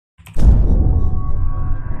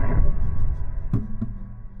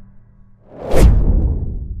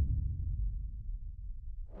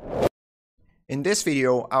In this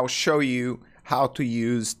video, I'll show you how to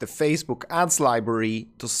use the Facebook ads library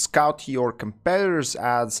to scout your competitors'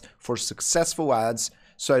 ads for successful ads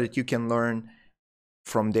so that you can learn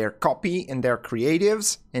from their copy and their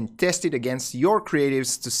creatives and test it against your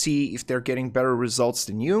creatives to see if they're getting better results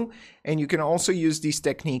than you. And you can also use this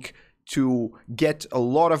technique to get a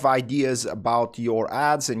lot of ideas about your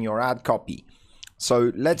ads and your ad copy.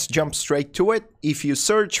 So let's jump straight to it. If you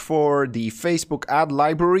search for the Facebook ad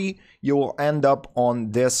library, you will end up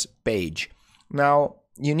on this page. Now,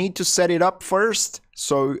 you need to set it up first.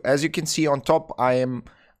 So as you can see on top, I am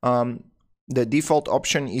the default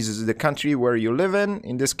option is the country where you live in.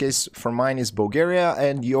 In this case, for mine is Bulgaria,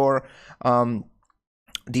 and your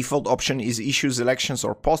default option is issues, elections,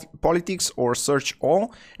 or politics, or search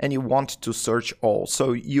all, and you want to search all.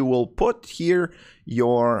 So you will put here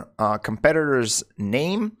your competitor's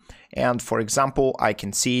name, and for example, I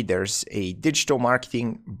can see there's a digital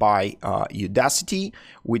marketing by Udacity,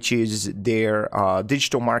 which is their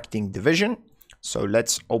digital marketing division. So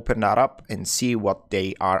let's open that up and see what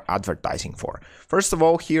they are advertising for. First of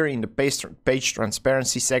all, here in the page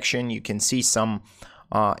transparency section, you can see some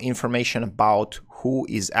information about who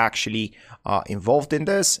is actually involved in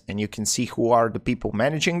this, and you can see who are the people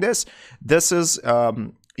managing this. This is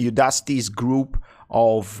Udacity's group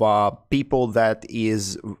of people that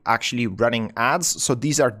is actually running ads. So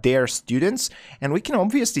these are their students, and we can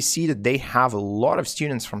obviously see that they have a lot of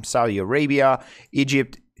students from Saudi Arabia,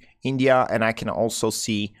 Egypt, India, and I can also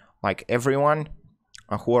see like everyone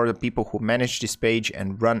who are the people who manage this page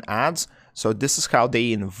and run ads. So this is how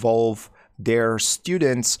they involve their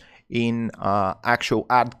students in actual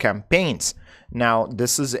ad campaigns. Now,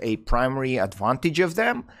 this is a primary advantage of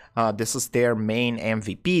them. This is their main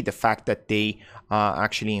MVP, the fact that they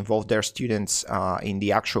actually involve their students in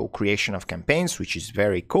the actual creation of campaigns, which is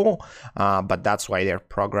very cool. But that's why their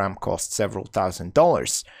program costs several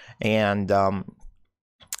 $1,000s. And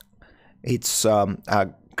it's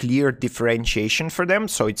a clear differentiation for them.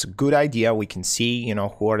 So it's a good idea. We can see,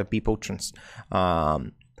 who are the people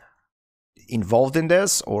involved in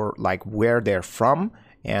this, or like where they're from,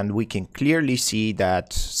 and we can clearly see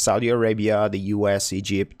that Saudi Arabia, the US,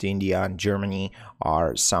 Egypt, India, and Germany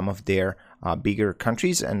are some of their bigger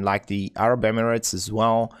countries, and like the Arab Emirates as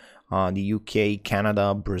well. The UK,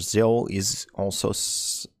 Canada, Brazil is also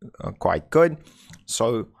quite good.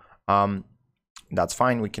 So that's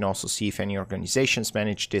fine. We can also see if any organizations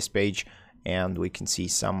manage this page, and we can see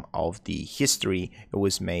some of the history. It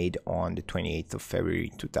was made on the 28th of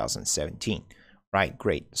February 2017. Right,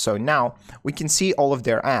 great. So now we can see all of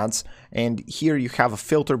their ads, and here you have a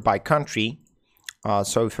filter by country.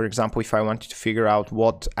 So for example, if I wanted to figure out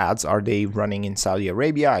what ads are they running in Saudi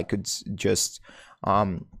Arabia, I could just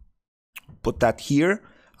put that here.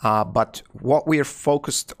 But what we're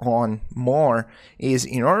focused on more is,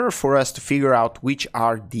 in order for us to figure out which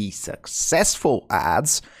are the successful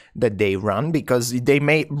ads that they run, because they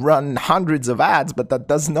may run hundreds of ads, but that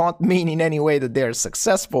does not mean in any way that they're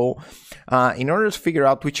successful. In order to figure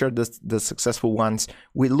out which are the successful ones,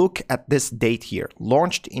 we look at this date here,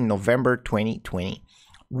 launched in November 2020.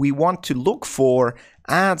 We want to look for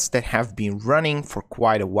ads that have been running for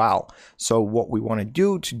quite a while. So what we want to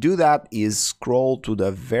do that is scroll to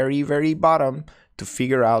the very, very bottom to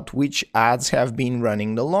figure out which ads have been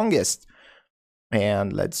running the longest.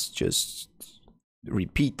 And let's just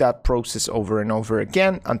repeat that process over and over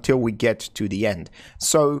again until we get to the end.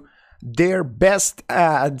 So their best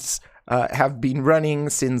ads have been running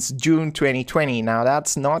since June 2020. Now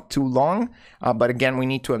that's not too long, but again, we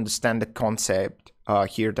need to understand the concept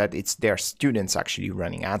here that it's their students actually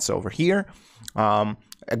running ads over here. A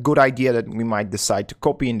good idea that we might decide to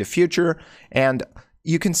copy in the future. And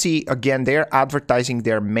you can see again, they're advertising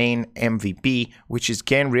their main MVP, which is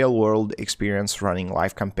gain real world experience running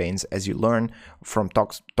live campaigns as you learn from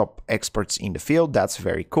top experts in the field. That's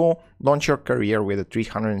very cool. Launch your career with a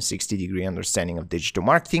 360-degree understanding of digital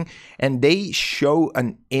marketing. And they show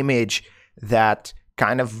an image that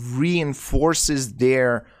kind of reinforces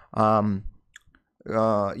their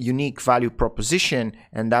unique value proposition,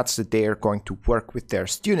 and that's that they are going to work with their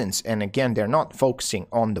students. And again, they're not focusing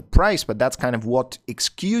on the price, but that's kind of what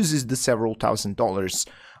excuses the several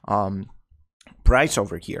 $1,000s price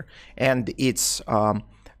over here. And it's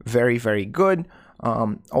very, very good.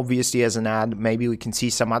 Obviously, as an ad, maybe we can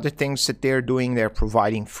see some other things that they're doing. They're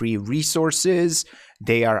providing free resources.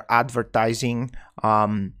 They are advertising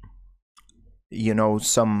some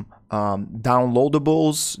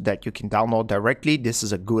downloadables that you can download directly. This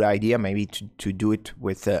is a good idea, maybe to do it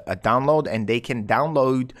with a download, and they can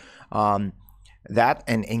download that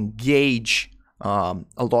and engage a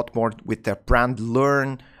lot more with their brand,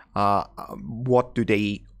 learn what do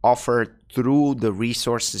they offer through the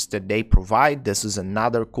resources that they provide. This is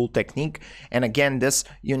another cool technique. And again, this,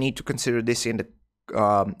 you need to consider this in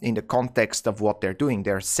the context of what they're doing.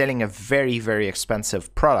 They're selling a very, very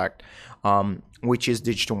expensive product, which is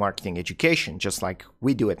digital marketing education, just like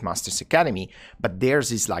we do at Masters Academy, but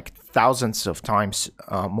theirs is like thousands of times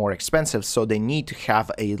more expensive, so they need to have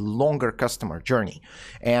a longer customer journey.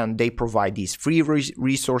 And they provide these free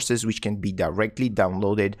resources which can be directly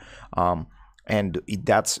downloaded, and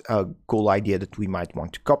that's a cool idea that we might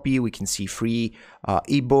want to copy. We can see free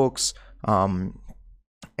ebooks,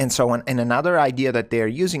 and so on. And another idea that they're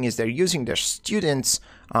using is they're using their students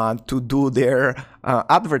to do their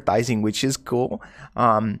advertising, which is cool.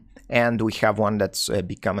 And we have one that's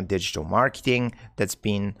become a digital marketing that's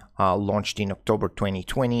been launched in October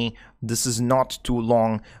 2020. This is not too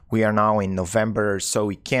long. We are now in November, so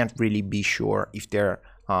we can't really be sure if they're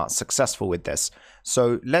successful with this.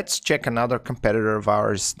 So let's check another competitor of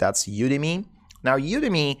ours, that's Udemy. Now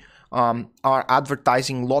Udemy are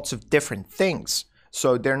advertising lots of different things.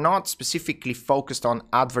 So they're not specifically focused on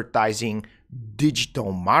advertising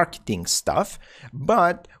digital marketing stuff,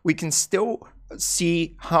 but we can still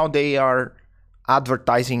see how they are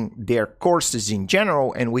advertising their courses in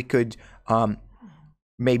general, and we could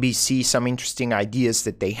maybe see some interesting ideas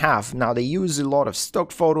that they have. Now they use a lot of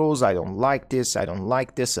stock photos. I don't like this. I don't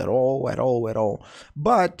like this at all.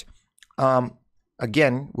 But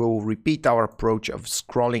again, we'll repeat our approach of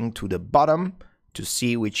scrolling to the bottom to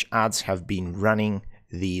see which ads have been running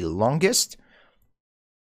the longest.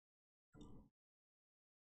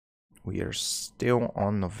 We are still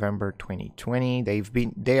on November 2020.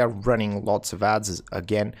 They are running lots of ads.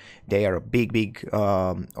 Again, they are a big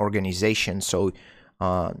organization, so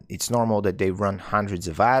it's normal that they run hundreds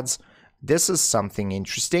of ads. This is something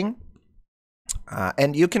interesting.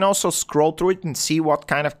 And you can also scroll through it and see what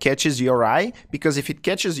kind of catches your eye, because if it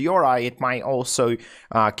catches your eye, it might also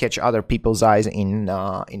catch other people's eyes in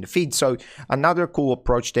the feed. So another cool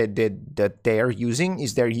approach that they're using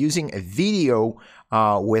is they're using a video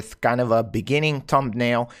with kind of a beginning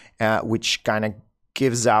thumbnail, which kind of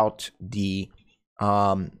gives out the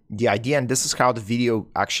idea. And this is how the video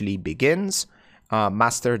actually begins.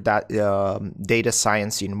 Master that data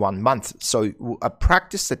science in 1 month. So a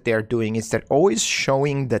practice that they're doing is they're always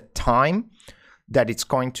showing the time that it's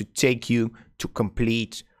going to take you to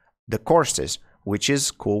complete the courses, which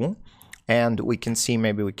is cool. And we can see,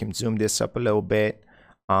 maybe we can zoom this up a little bit.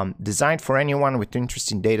 Designed for anyone with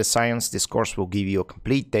interest in data science, this course will give you a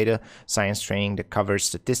complete data science training that covers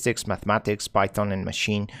statistics, mathematics, Python, and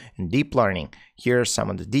machine and deep learning. Here are some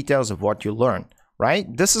of the details of what you learn. Right?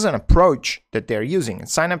 This is an approach that they're using. And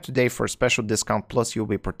sign up today for a special discount, plus you'll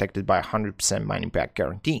be protected by 100% money back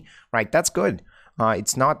guarantee. Right? That's good.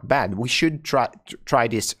 It's not bad. We should try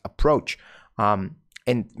this approach and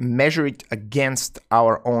measure it against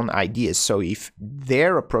our own ideas. So if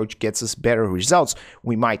their approach gets us better results,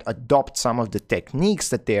 we might adopt some of the techniques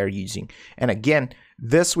that they are using. And again,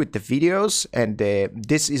 this with the videos, and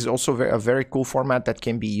this is also a very cool format that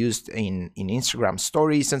can be used in Instagram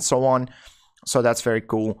stories and so on. So that's very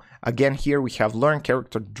cool. Again, here we have Learn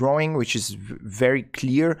Character Drawing, which is very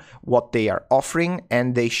clear what they are offering,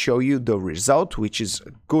 and they show you the result, which is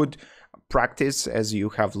good practice, as you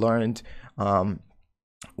have learned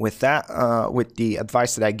with the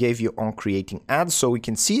advice that I gave you on creating ads. So we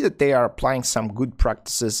can see that they are applying some good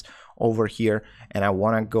practices over here, and I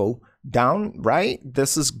want to go down, right?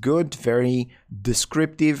 This is good, very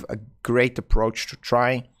descriptive, a great approach to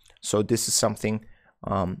try. So this is something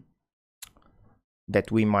that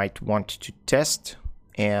we might want to test,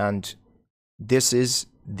 and this is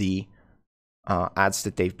the ads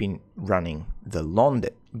that they've been running the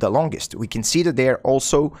longest. We can see that they are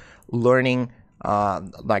also learning,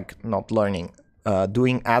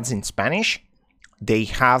 doing ads in Spanish. They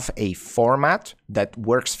have a format that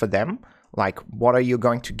works for them, like what are you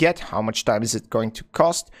going to get, how much time is it going to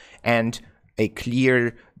cost, and a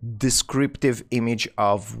clear descriptive image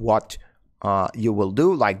of what you will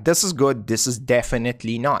do. Like, this is good, this is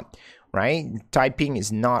definitely not, right? Typing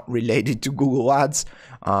is not related to Google Ads.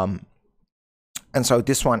 And so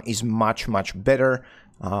this one is much better.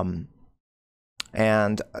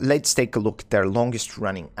 And let's take a look at their longest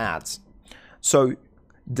running ads. So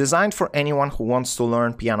designed for anyone who wants to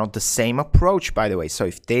learn piano, the same approach, by the way. So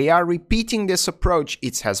if they are repeating this approach,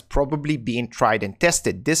 it has probably been tried and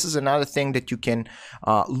tested. This is another thing that you can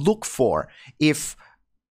look for. If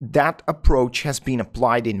that approach has been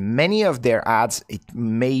applied in many of their ads, it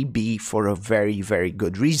may be for a very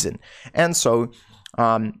good reason. And so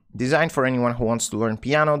Designed for anyone who wants to learn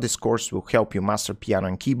piano, this course will help you master piano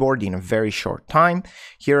and keyboard in a very short time.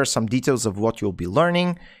 Here are some details of what you'll be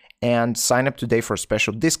learning, and sign up today for a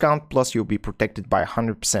special discount, plus you'll be protected by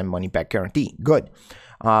 100% money back guarantee. Good.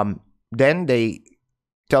 Then they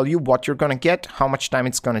tell you what you're going to get, how much time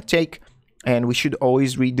it's going to take, and we should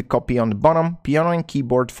always read the copy on the bottom. Piano and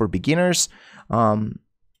keyboard for beginners. The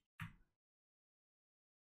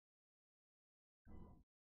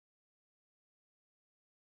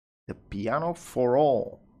Piano for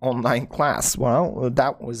All online class. Well,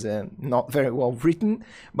 that was not very well written,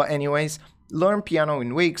 but anyways, learn piano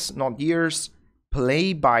in weeks, not years.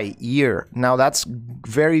 Play by ear. Now that's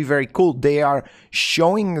very, very cool. They are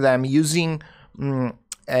showing them using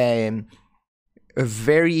a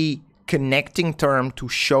very connecting term to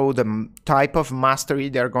show the type of mastery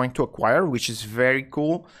they're going to acquire, which is very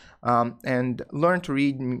cool. And learn to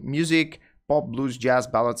read music, pop, blues, jazz,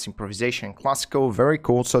 ballads, improvisation, classical. Very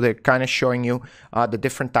cool. So they're kind of showing you the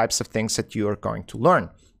different types of things that you are going to learn.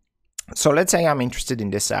 So let's say I'm interested in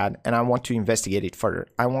this ad and I want to investigate it further.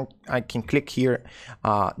 I can click here,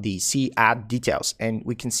 the see ad details, and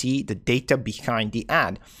we can see the data behind the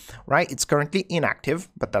ad, right? It's currently inactive,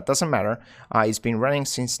 but that doesn't matter. It's been running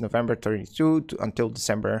since November 32 until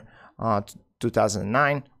December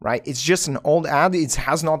 2009, right? It's just an old ad. It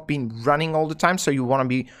has not been running all the time. So you want to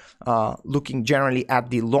be looking generally at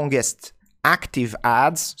the longest active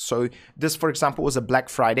ads. So this, for example, was a Black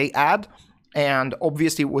Friday ad. And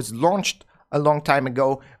obviously it was launched a long time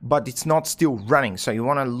ago, but it's not still running. So you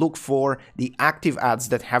want to look for the active ads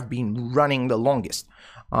that have been running the longest.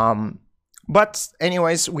 But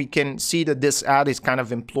anyways, we can see that this ad is kind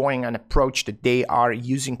of employing an approach that they are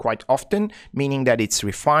using quite often, meaning that it's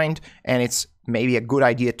refined and it's maybe a good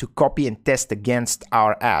idea to copy and test against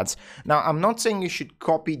our ads. Now, I'm not saying you should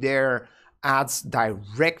copy their ads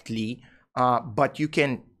directly, but you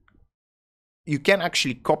can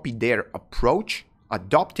actually copy their approach,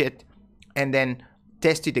 adopt it, and then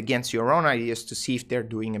test it against your own ideas to see if they're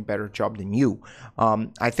doing a better job than you.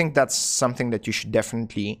 I think that's something that you should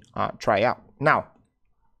definitely try out. Now,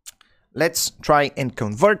 let's try and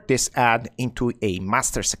convert this ad into a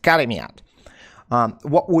Masters Academy ad.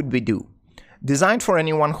 What would we do? Designed for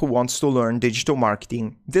anyone who wants to learn digital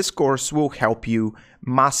marketing, this course will help you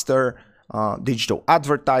master digital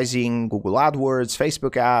advertising, Google AdWords,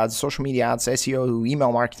 Facebook ads, social media ads, SEO,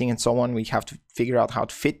 email marketing, and so on. We have to figure out how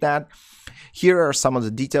to fit that. Here are some of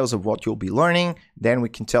the details of what you'll be learning. Then we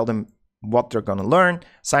can tell them what they're going to learn.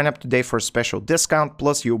 Sign up today for a special discount,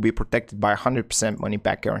 plus you'll be protected by 100% money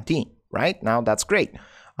back guarantee. Right now, that's great.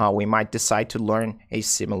 We might decide to learn a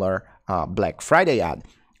similar Black Friday ad.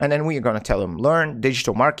 And then we're going to tell them learn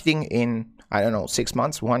digital marketing in, I don't know, 6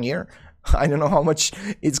 months, 1 year. I don't know how much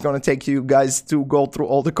it's going to take you guys to go through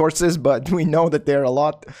all the courses, but we know that there are a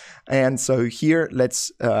lot. And so here,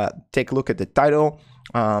 let's take a look at the title.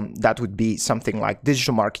 That would be something like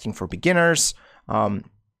Digital Marketing for Beginners, the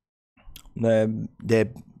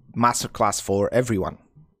Masterclass for Everyone,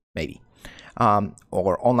 maybe,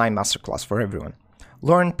 or Online Masterclass for Everyone.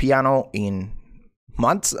 Learn piano in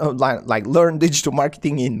months, like learn digital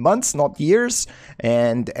marketing in months, not years,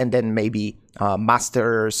 and then maybe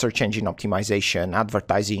master search engine optimization,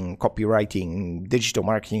 advertising, copywriting, digital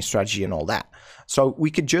marketing strategy, and all that. So we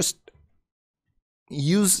could just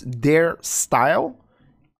use their style,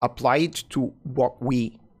 apply it to what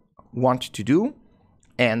we want to do,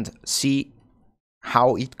 and see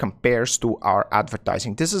how it compares to our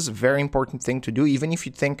advertising. This is a very important thing to do. Even if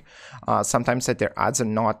you think sometimes that their ads are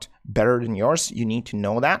not better than yours, you need to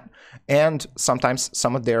know that. And sometimes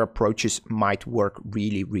some of their approaches might work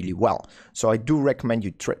really, really well. So I do recommend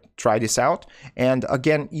you try this out. And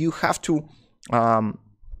again, you have to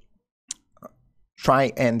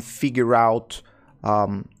try and figure out,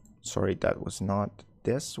 sorry, that was not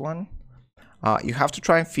this one. You have to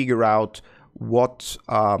try and figure out what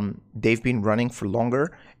they've been running for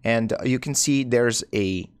longer, and you can see there's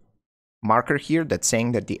a marker here that's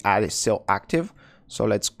saying that the ad is still active. So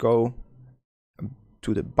let's go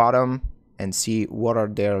to the bottom and see what are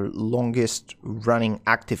their longest running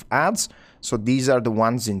active ads. So these are the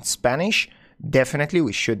ones in Spanish. Definitely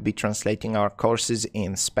we should be translating our courses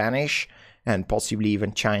in Spanish and possibly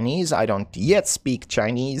even Chinese. I don't yet speak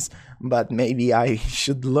Chinese, but maybe I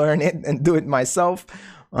should learn it and do it myself.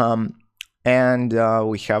 And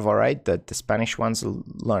we have, all right, that the Spanish ones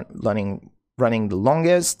running the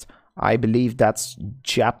longest. I believe that's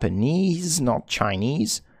Japanese, not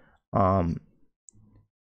Chinese. Or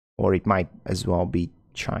it might as well be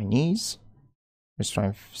Chinese. Let's try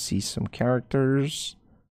and see some characters.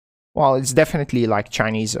 Well, it's definitely like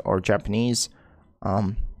Chinese or Japanese.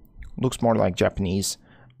 looks more like Japanese,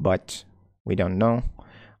 but we don't know.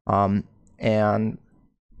 And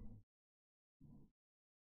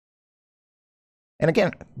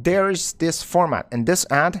again, there is this format, and this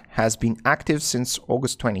ad has been active since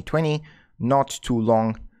August 2020, not too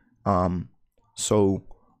long. So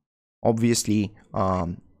obviously,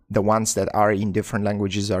 the ones that are in different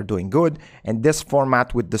languages are doing good. And this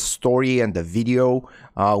format with the story and the video,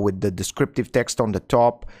 with the descriptive text on the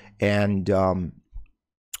top, and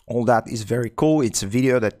all that is very cool. It's a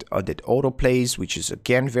video that auto plays, which is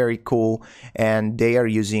again very cool. And they are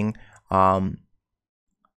using kind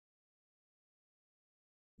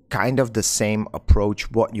of the same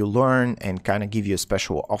approach, what you learn, and kind of give you a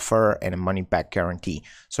special offer and a money back guarantee.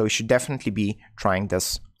 So you should definitely be trying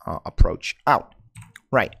this approach out.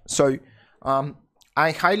 Right, so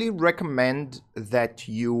I highly recommend that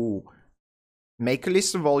you make a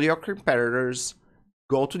list of all your competitors,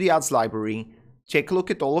 go to the ads library, take a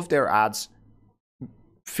look at all of their ads,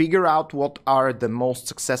 figure out what are the most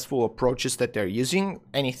successful approaches that they're using,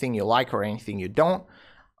 anything you like or anything you don't,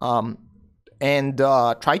 and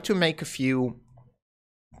try to make a few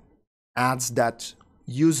ads that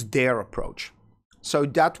use their approach. So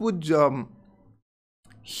that would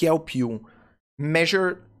help you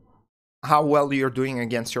measure how well you're doing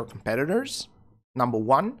against your competitors, number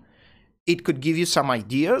one. It could give you some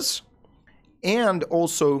ideas, and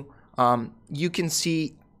also you can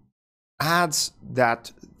see things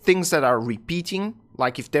that are repeating,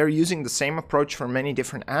 like if they're using the same approach for many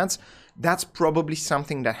different ads, that's probably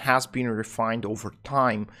something that has been refined over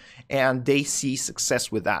time and they see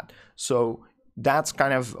success with that. So that's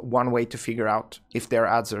kind of one way to figure out if their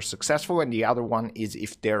ads are successful, and the other one is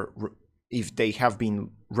if they have been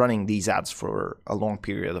running these ads for a long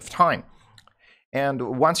period of time.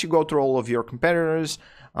 And once you go through all of your competitors,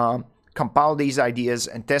 compile these ideas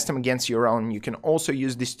and test them against your own. You can also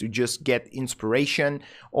use this to just get inspiration.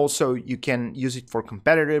 Also, you can use it for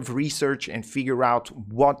competitive research and figure out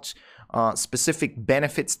what specific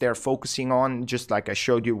benefits they're focusing on, just like I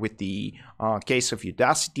showed you with the case of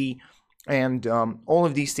Udacity. And all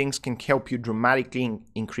of these things can help you dramatically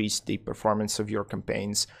increase the performance of your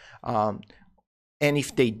campaigns. And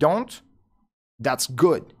if they don't, that's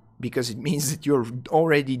good, because it means that you're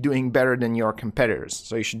already doing better than your competitors.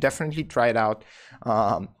 So you should definitely try it out,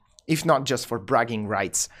 if not just for bragging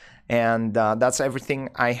rights. And that's everything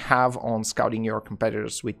I have on scouting your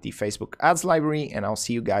competitors with the Facebook Ads Library, and I'll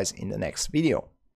see you guys in the next video.